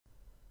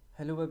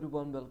Hello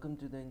everyone, welcome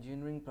to the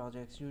Engineering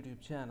Projects YouTube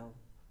channel.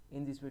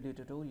 In this video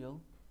tutorial,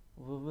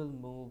 we will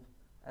move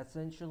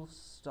essential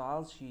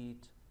style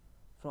sheet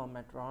from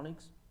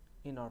Matronics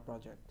in our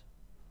project.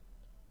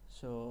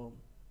 So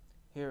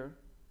here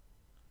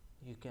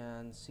you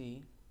can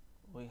see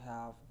we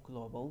have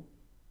global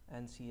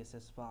and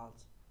CSS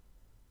files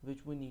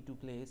which we need to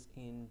place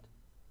in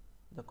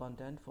the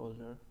content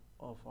folder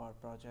of our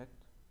project.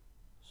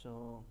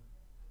 So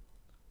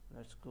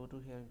let's go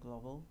to here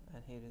global,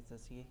 and here is the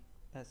CSS.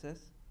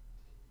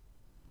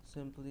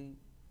 Simply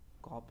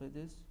copy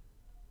this,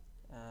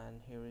 and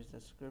here is the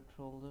script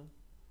folder.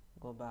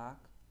 Go back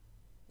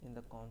in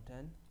the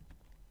content,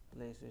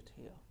 place it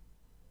here.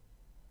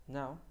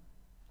 Now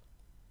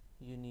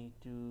you need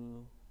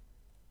to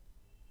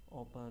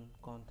open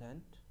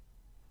content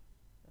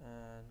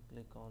and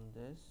click on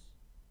this,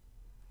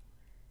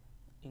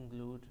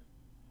 include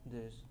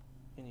this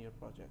in your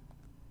project.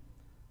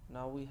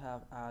 Now we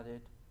have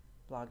added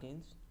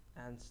plugins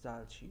and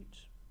style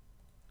sheets.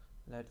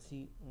 Let's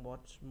see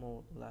what's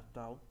more left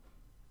out.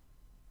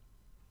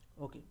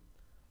 Okay,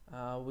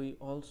 we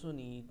also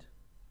need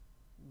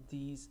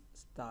these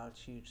style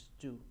sheets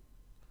too.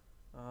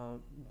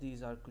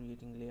 These are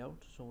creating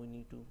layout, so we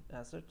need to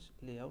assets,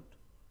 layout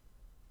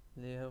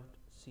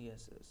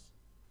CSS.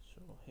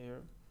 So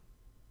here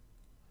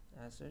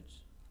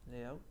assets,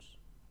 layout,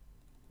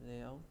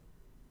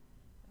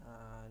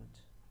 and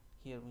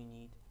here we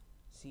need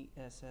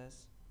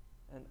CSS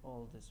and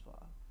all this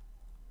file.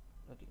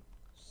 Okay,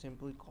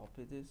 simply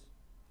copy this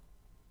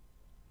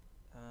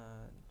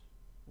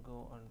and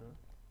go under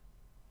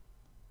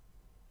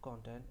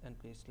content and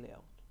paste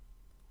layout.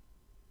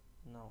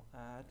 Now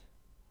add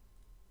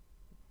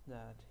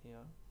that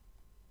here,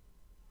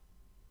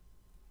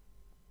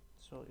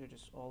 so it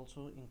is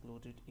also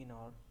included in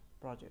our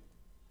project.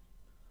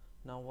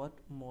 Now what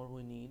more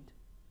we need?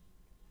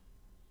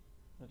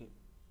 Okay,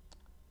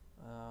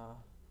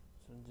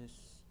 so this,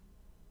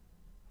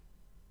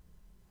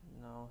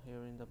 now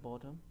here in the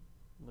bottom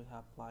we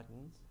have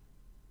plugins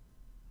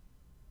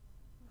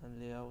and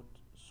layout,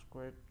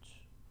 script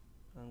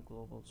and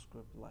global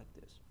script like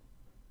this.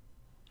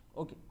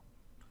 Okay,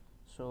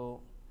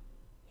 so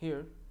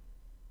here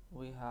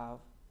we have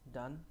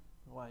done.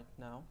 Right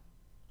now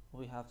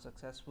we have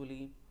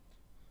successfully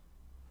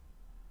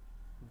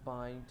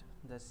bind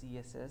the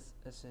CSS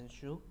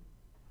essential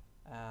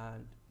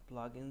and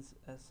plugins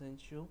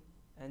essential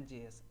and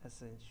JS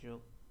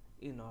essential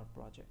in our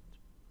project.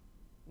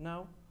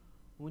 Now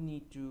we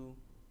need to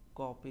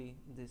copy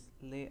this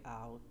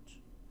layout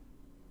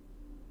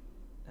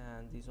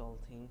and these all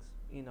things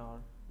in our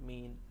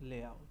main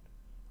layout.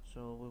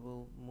 So we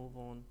will move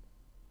on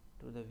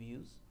to the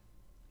views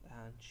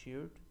and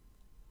shared,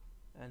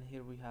 and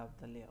here we have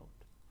the layout.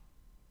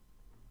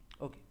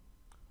 Okay,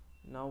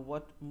 now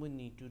what we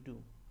need to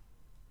do?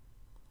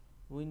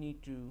 We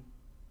need to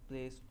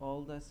place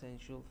all the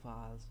essential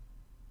files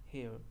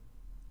here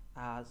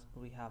as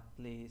we have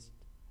placed,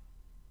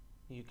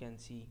 you can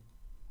see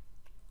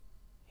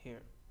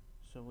here.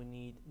 So we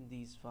need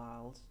these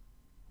files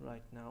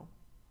right now.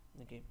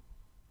 Okay,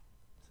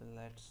 so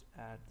let's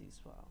add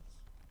these files.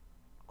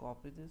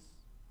 Copy this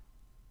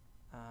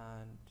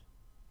and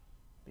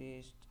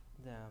paste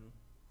them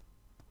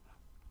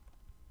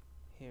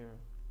here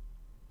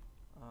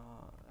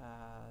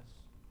as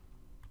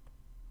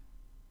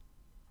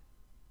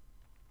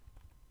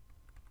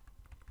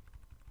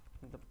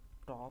the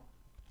top,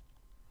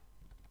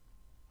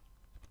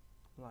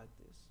 like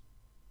this.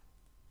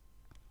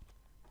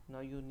 Now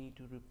you need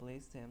to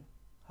replace them.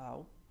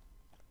 How?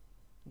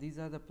 These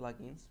are the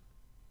plugins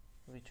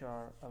which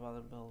are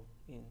available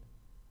in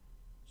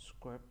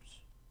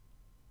scripts.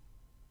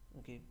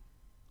 Okay,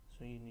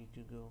 so you need to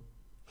go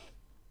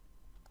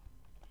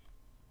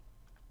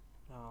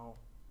now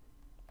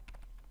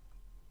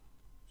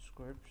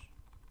scripts,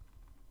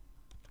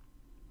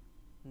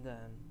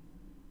 then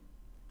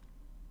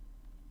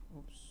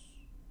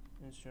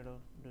instead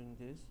of doing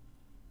this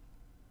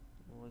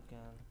we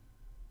can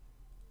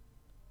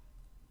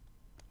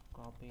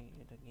copy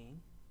it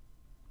again,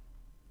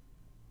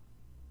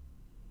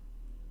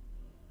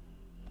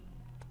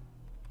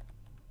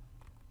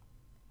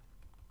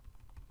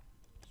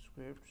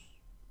 scripts,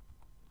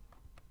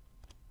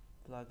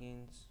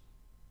 plugins,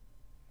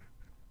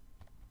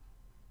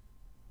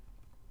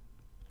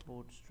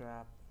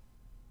 bootstrap,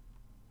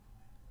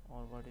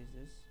 or what is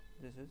this?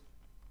 This is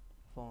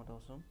font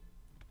awesome,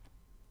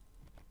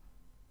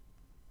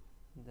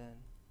 then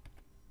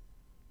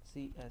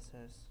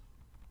CSS,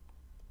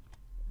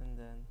 and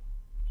then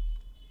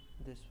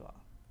this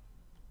file.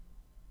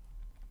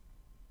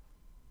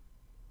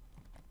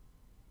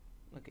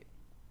 Okay,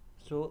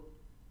 so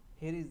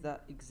here is the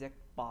exact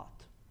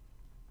path.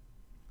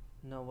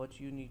 Now what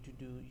you need to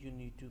do, you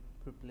need to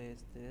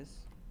replace this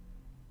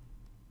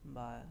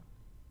by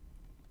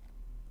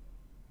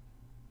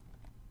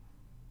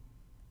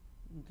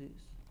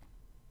this.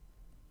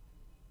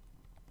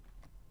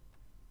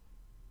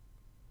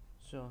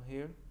 So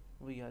here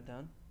we are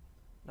done.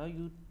 Now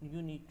you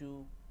need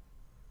to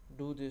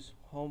do this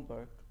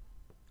homework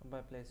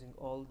by placing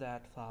all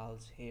that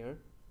files here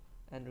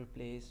and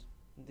replace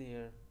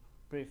their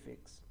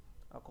prefix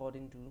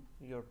according to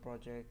your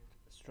project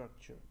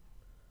structure.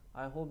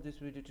 I hope this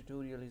video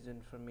tutorial is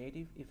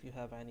informative. If you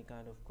have any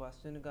kind of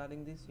question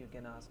regarding this, you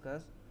can ask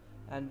us,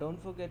 and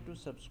don't forget to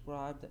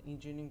subscribe the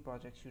Engineering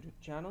Projects YouTube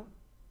channel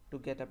to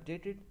get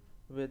updated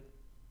with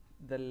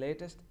the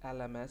latest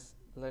LMS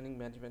learning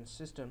management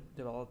system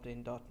developed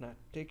in .NET.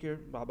 Take care,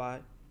 bye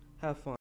bye, have fun.